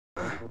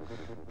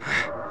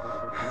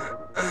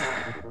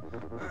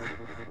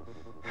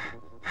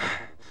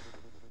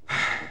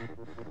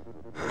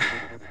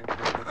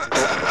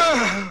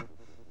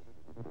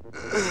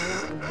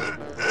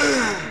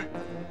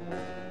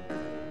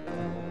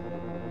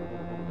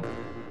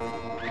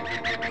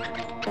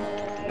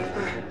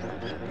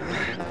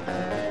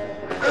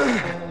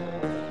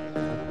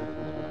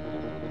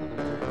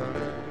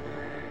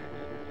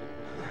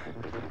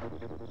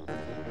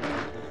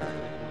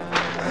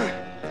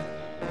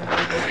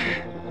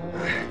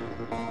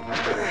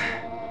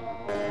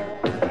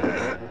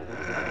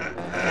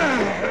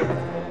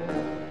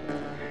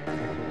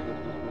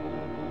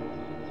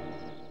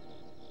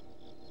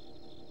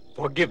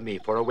Forgive me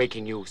for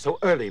awaking you so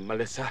early,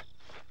 Melissa.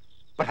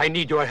 But I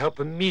need your help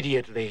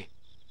immediately.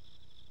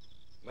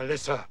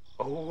 Melissa,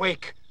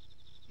 awake!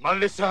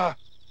 Melissa!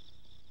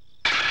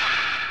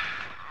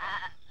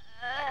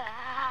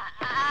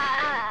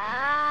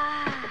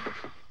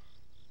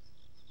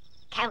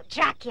 Count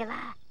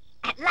Dracula,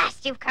 at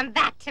last you've come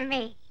back to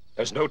me.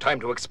 There's no time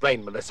to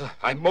explain, Melissa.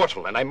 I'm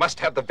mortal, and I must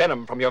have the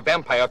venom from your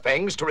vampire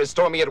fangs to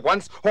restore me at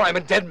once, or I'm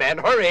a dead man.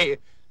 Hurry!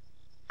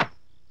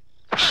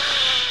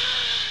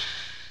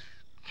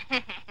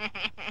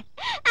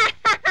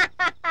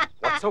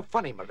 What's so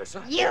funny,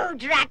 Melissa? You,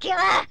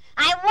 Dracula!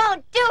 I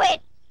won't do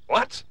it!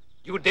 What?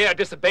 You dare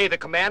disobey the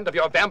command of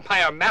your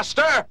vampire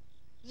master?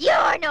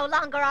 You're no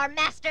longer our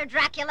master,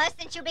 Dracula,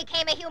 since you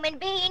became a human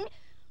being.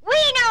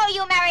 We know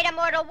you married a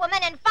mortal woman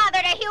and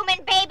fathered a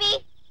human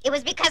baby. It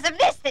was because of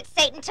this that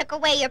Satan took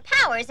away your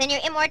powers and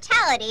your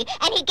immortality,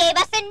 and he gave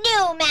us a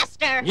new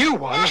master. New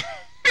one?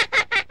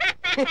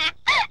 And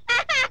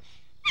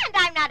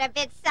I'm not a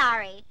bit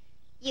sorry.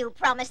 You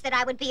promised that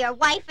I would be your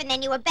wife, and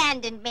then you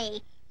abandoned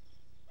me.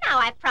 Now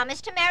I've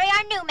promised to marry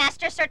our new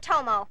master, Sir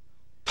Tomo.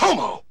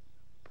 Tomo?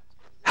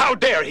 How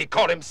dare he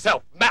call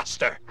himself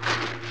master?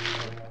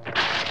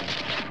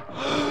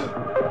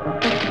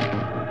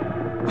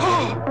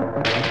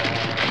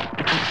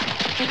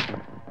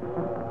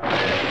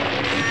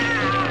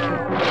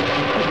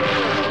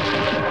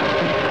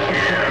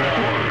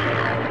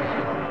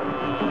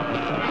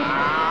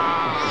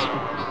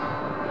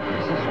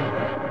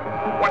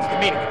 What's the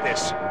meaning of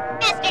this?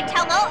 Master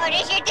Tomo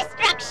orders your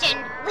destruction.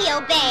 We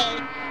obey.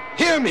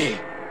 Hear me!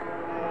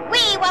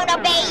 We won't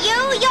obey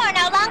you. You're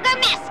no longer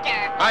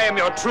master. I am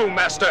your true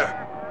master,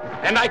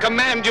 and I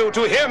command you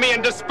to hear me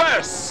and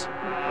disperse.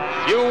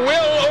 You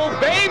will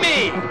obey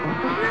me!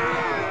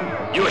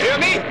 You hear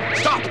me?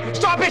 Stop!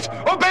 Stop it!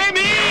 Obey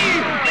me!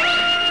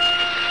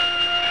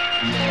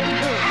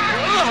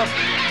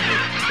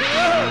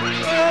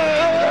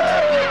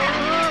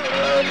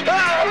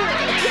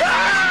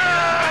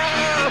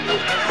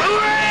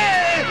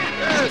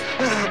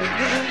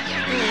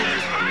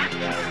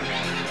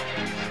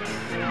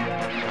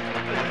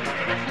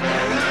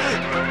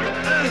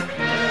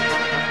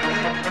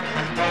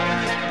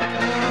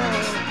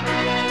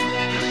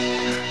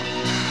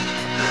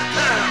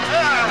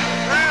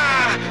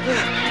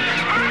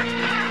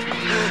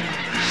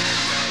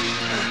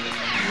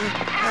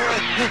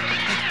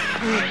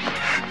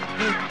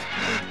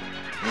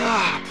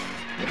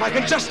 If I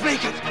can just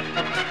make it.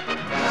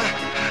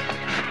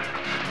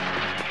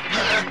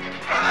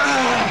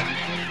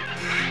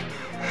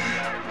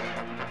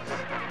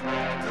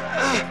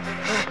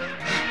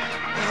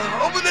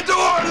 Open the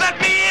door! Let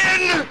me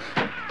in!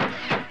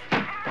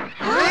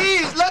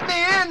 Please, let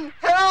me in!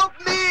 Help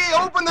me!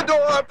 Open the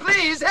door!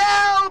 Please,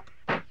 help!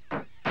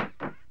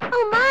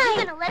 Oh, my!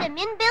 You gonna let him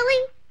in,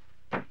 Billy?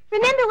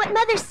 Remember what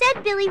Mother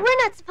said, Billy.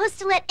 We're not supposed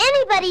to let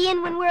anybody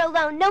in when we're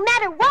alone, no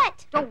matter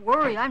what. Don't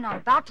worry, I'm not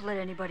about to let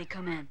anybody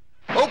come in.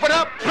 Open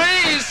up,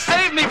 please!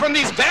 Save me from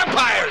these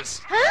vampires!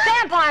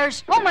 Huh?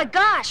 Vampires? Oh, my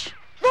gosh!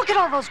 Look at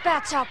all those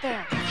bats out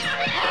there.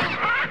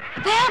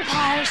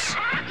 Vampires?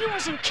 He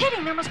wasn't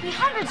kidding. There must be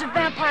hundreds of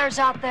vampires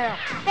out there.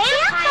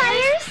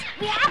 Vampires?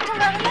 We have to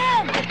let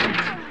them in.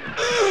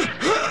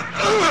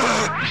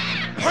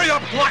 Hurry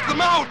up! Block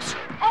them out!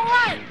 All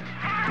right.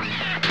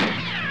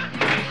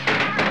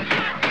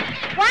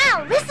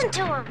 Wow, listen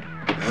to him.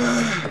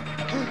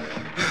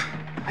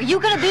 Are you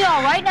gonna be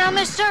all right now,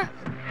 mister?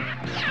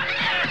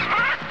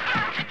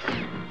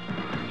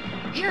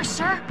 Here,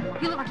 sir.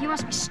 You look like you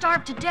must be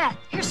starved to death.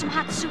 Here's some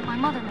hot soup my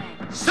mother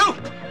made. Soup!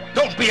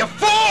 Don't be a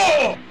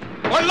fool!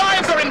 Our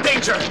lives are in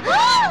danger!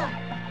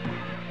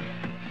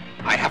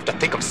 I have to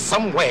think of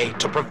some way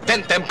to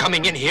prevent them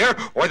coming in here,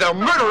 or they'll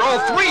murder all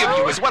three of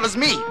you as well as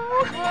me.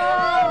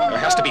 There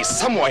has to be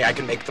some way I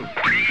can make them...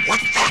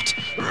 What's that?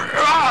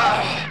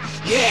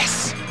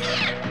 Yes!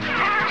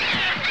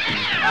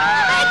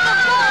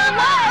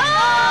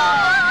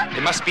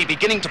 They must be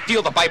beginning to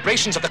feel the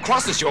vibrations of the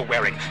crosses you're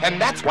wearing, and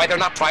that's why they're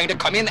not trying to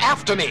come in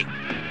after me.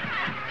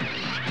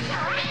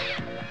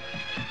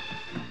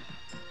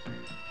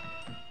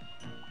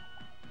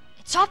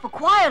 It's awful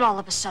quiet all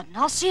of a sudden.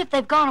 I'll see if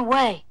they've gone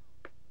away.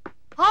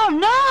 Oh,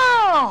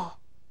 no!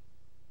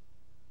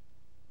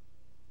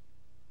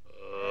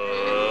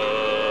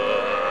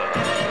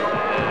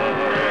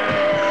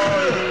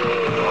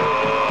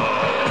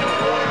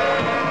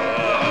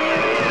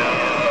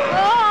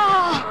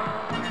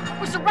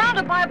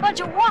 by a bunch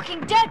of walking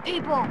dead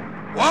people.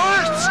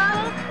 What?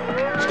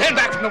 Stand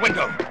back from the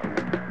window.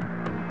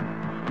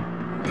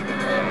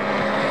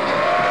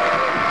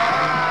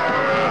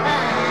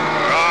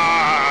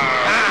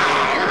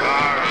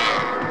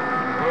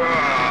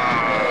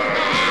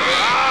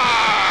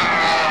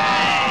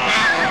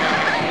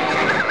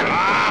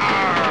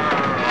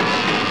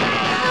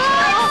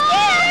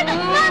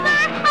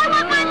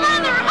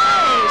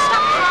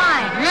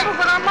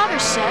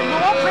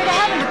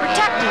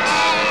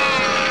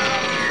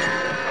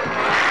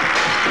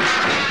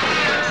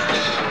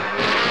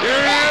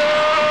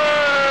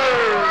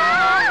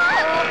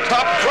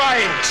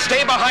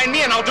 Stay behind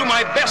me and I'll do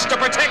my best to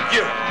protect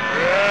you.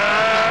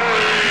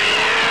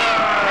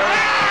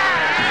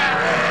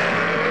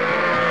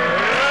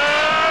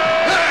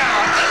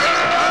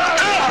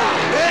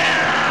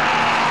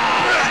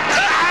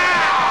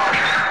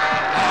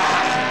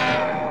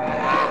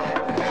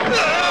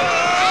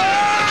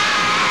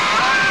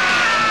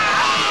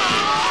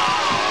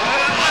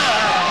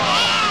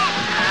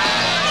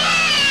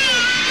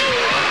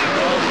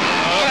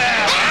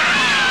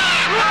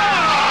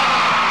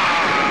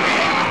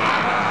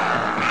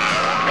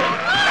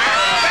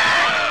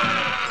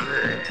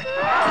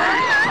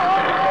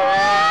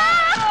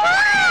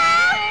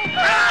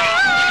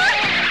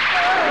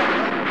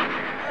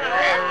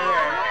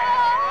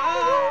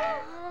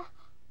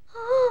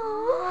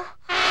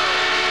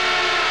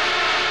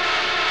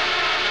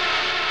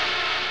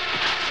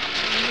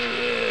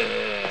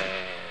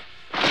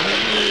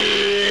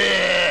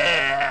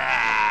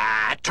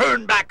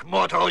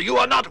 You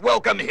are not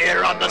welcome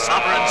here on the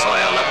sovereign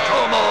soil of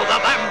Tomo, the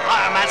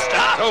Vampire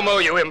Master. Tomo,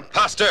 you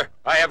imposter!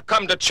 I have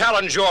come to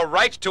challenge your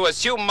right to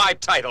assume my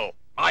title.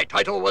 My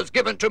title was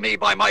given to me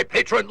by my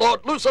patron,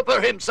 Lord Lucifer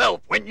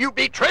himself, when you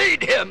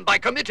betrayed him by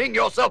committing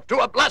yourself to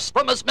a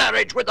blasphemous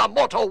marriage with a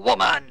mortal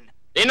woman.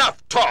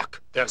 Enough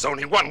talk! There's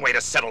only one way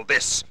to settle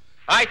this.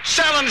 I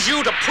challenge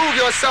you to prove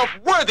yourself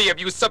worthy of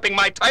usurping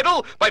my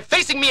title by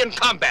facing me in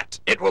combat.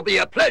 It will be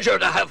a pleasure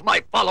to have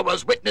my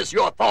followers witness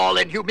your fall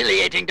in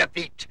humiliating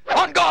defeat.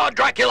 On guard,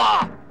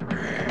 Dracula!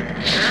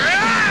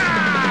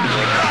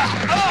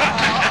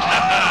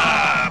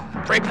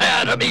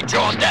 Prepare to meet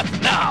your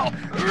death now.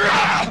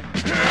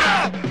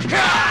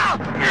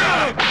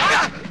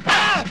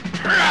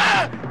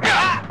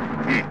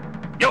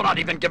 You're not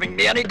even giving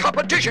me any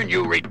competition,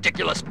 you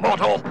ridiculous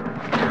mortal.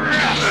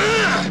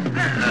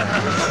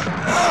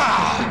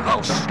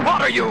 I'll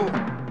slaughter you.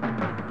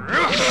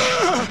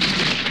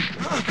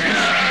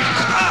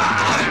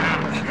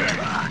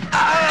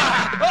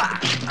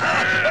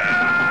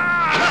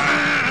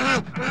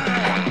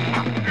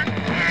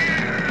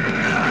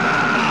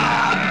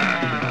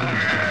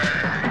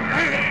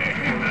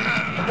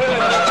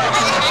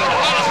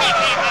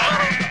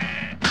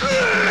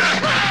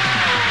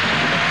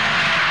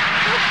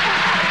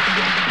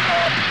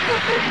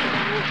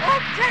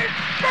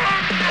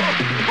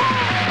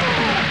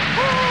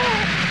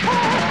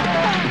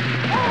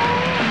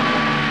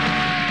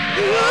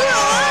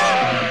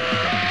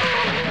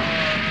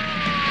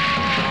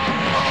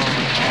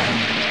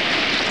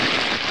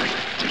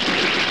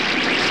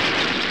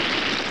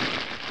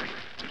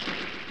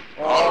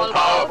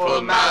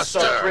 All-powerful Master,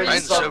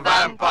 Prince of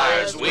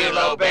Vampires, we'll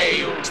obey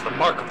you. It's the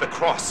mark of the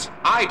cross.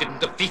 I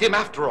didn't defeat him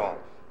after all.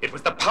 It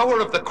was the power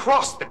of the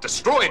cross that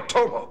destroyed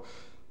Tomo.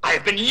 I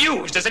have been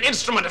used as an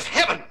instrument of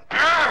heaven.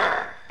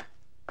 Arrgh!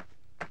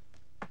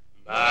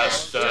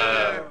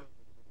 Master.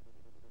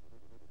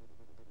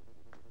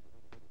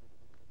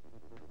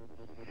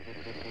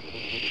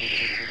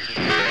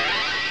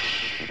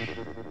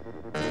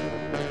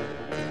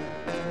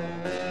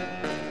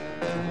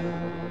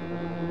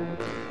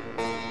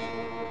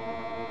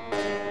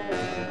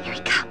 Here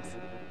he comes.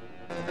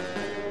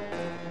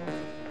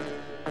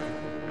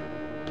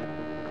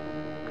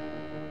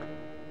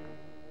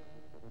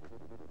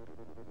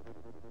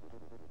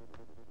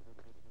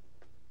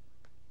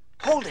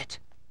 Hold it.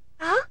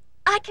 Huh?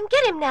 I can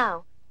get him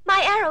now.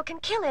 My arrow can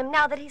kill him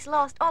now that he's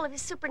lost all of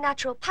his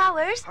supernatural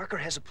powers. Parker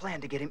has a plan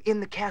to get him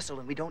in the castle,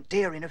 and we don't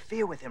dare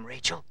interfere with him,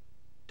 Rachel.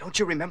 Don't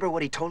you remember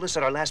what he told us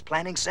at our last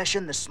planning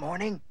session this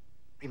morning?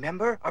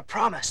 Remember? Our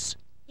promise.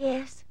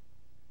 Yes.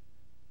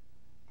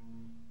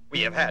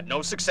 We have had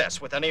no success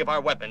with any of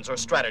our weapons or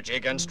strategy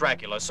against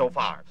Dracula so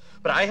far,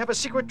 but I have a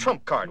secret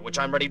trump card which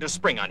I'm ready to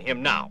spring on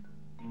him now.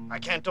 I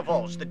can't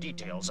divulge the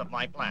details of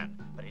my plan,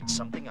 but it's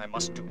something I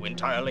must do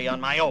entirely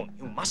on my own.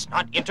 You must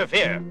not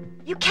interfere.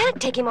 You can't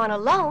take him on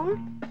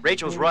alone.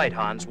 Rachel's right,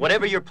 Hans.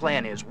 Whatever your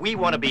plan is, we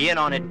want to be in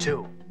on it,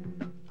 too.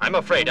 I'm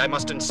afraid I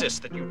must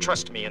insist that you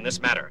trust me in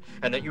this matter,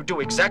 and that you do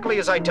exactly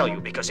as I tell you,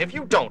 because if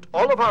you don't,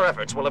 all of our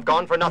efforts will have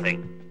gone for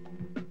nothing.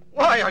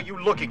 Why are you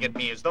looking at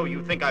me as though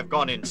you think I've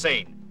gone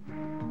insane?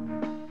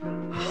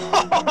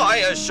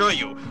 I assure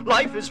you,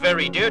 life is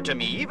very dear to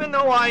me, even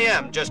though I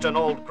am just an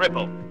old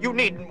cripple. You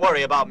needn't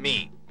worry about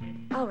me.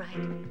 All right.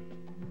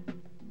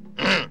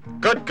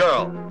 Good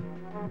girl.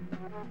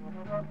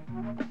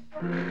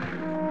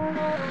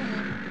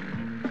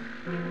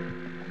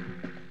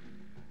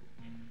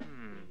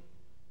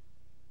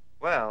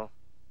 Well,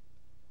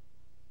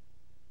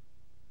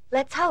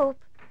 Let's hope.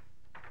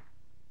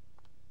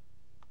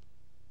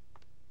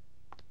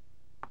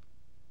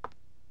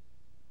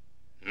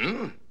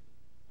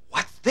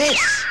 What's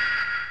this?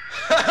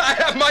 I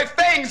have my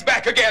fangs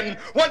back again!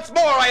 Once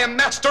more I am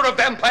master of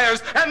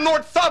vampires and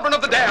Lord Sovereign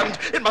of the Damned!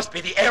 It must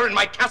be the air in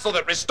my castle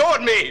that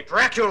restored me!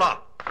 Dracula!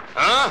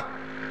 Huh?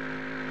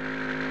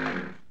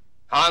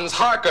 Hans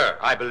Harker,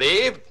 I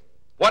believe.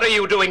 What are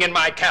you doing in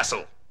my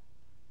castle?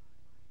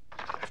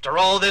 After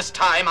all this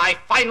time, I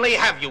finally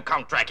have you,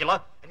 Count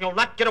Dracula, and you'll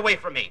not get away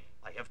from me.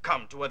 I have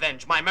come to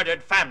avenge my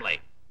murdered family.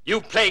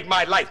 You've plagued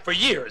my life for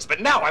years, but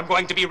now I'm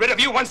going to be rid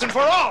of you once and for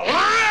all!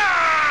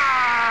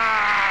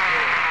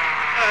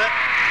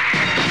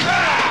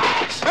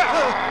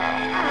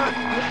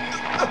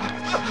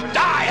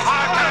 Die,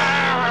 Harker!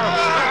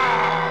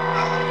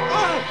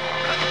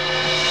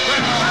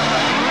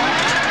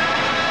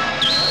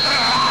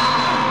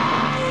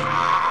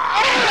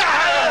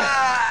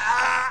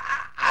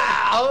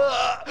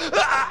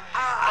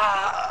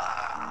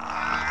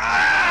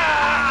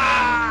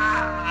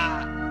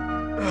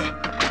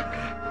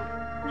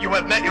 You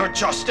have met your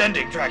just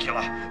ending,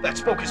 Dracula. That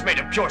spoke is made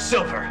of pure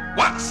silver.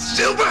 What,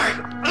 silver?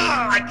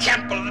 I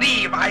can't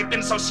believe I've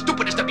been so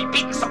stupid as to be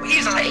beaten so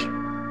easily.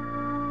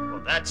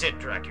 Well, that's it,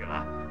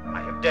 Dracula.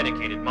 I have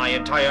dedicated my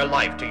entire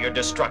life to your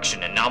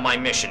destruction, and now my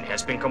mission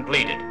has been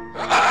completed.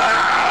 Now,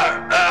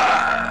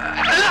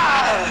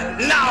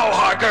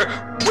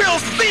 Harker, we'll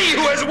see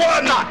who has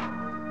won!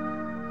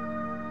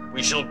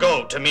 We shall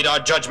go to meet our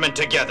judgment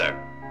together.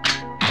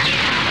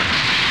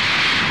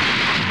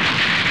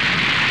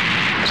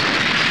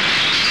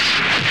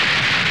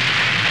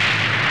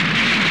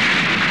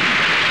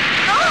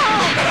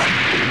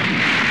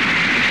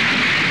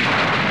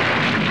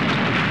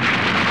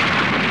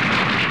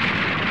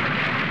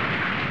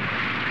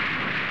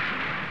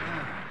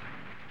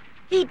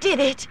 He did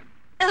it.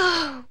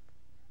 Oh.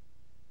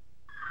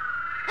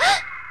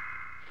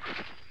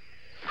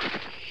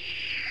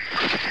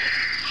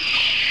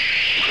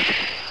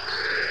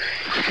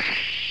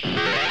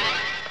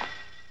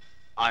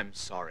 I'm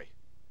sorry.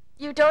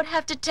 You don't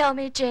have to tell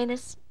me,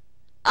 Janus.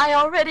 I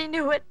already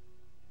knew it.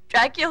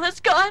 Dracula's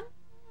gone.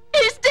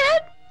 He's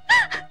dead.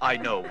 I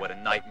know what a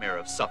nightmare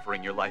of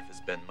suffering your life has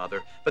been,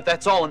 Mother, but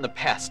that's all in the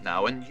past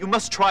now, and you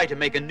must try to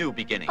make a new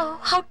beginning. Oh,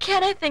 how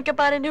can I think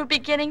about a new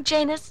beginning,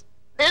 Janus?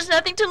 There's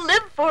nothing to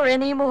live for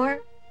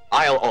anymore.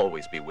 I'll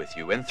always be with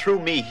you, and through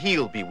me,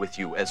 he'll be with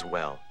you as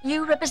well.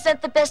 You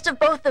represent the best of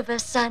both of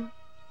us, son.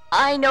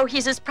 I know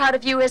he's as proud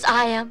of you as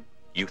I am.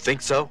 You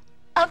think so?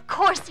 Of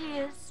course he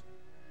is.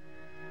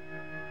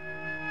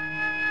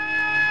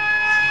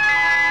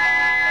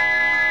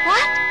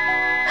 What?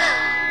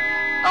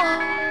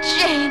 Oh,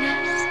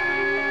 Janus.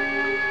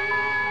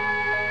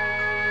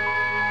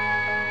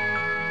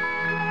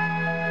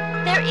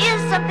 There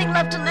is something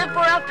left to live for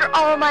after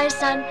all, my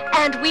son,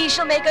 and we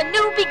shall make a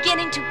new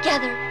beginning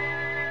together.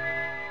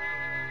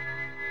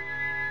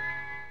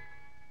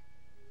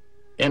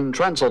 In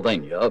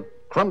Transylvania,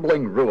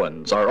 crumbling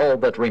ruins are all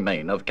that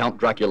remain of Count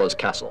Dracula's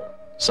castle,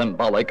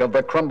 symbolic of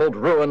the crumbled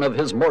ruin of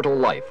his mortal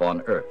life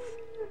on Earth.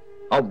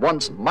 A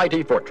once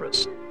mighty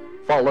fortress,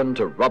 fallen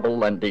to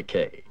rubble and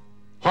decay,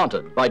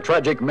 haunted by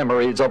tragic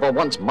memories of a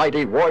once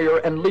mighty warrior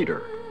and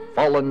leader,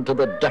 fallen to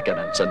the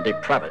decadence and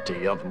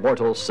depravity of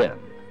mortal sin.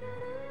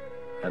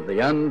 In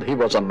the end, he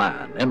was a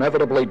man,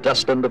 inevitably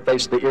destined to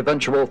face the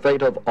eventual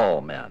fate of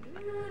all men.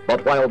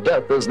 But while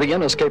death is the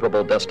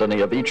inescapable destiny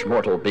of each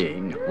mortal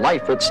being,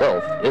 life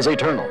itself is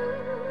eternal,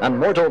 and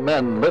mortal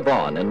men live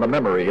on in the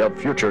memory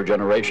of future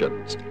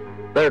generations.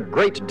 Their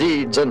great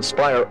deeds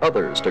inspire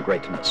others to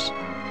greatness,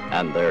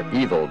 and their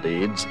evil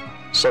deeds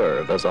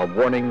serve as a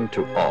warning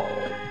to all.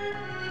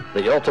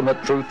 The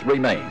ultimate truth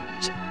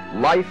remains: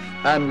 life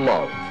and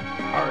love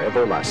are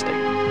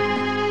everlasting.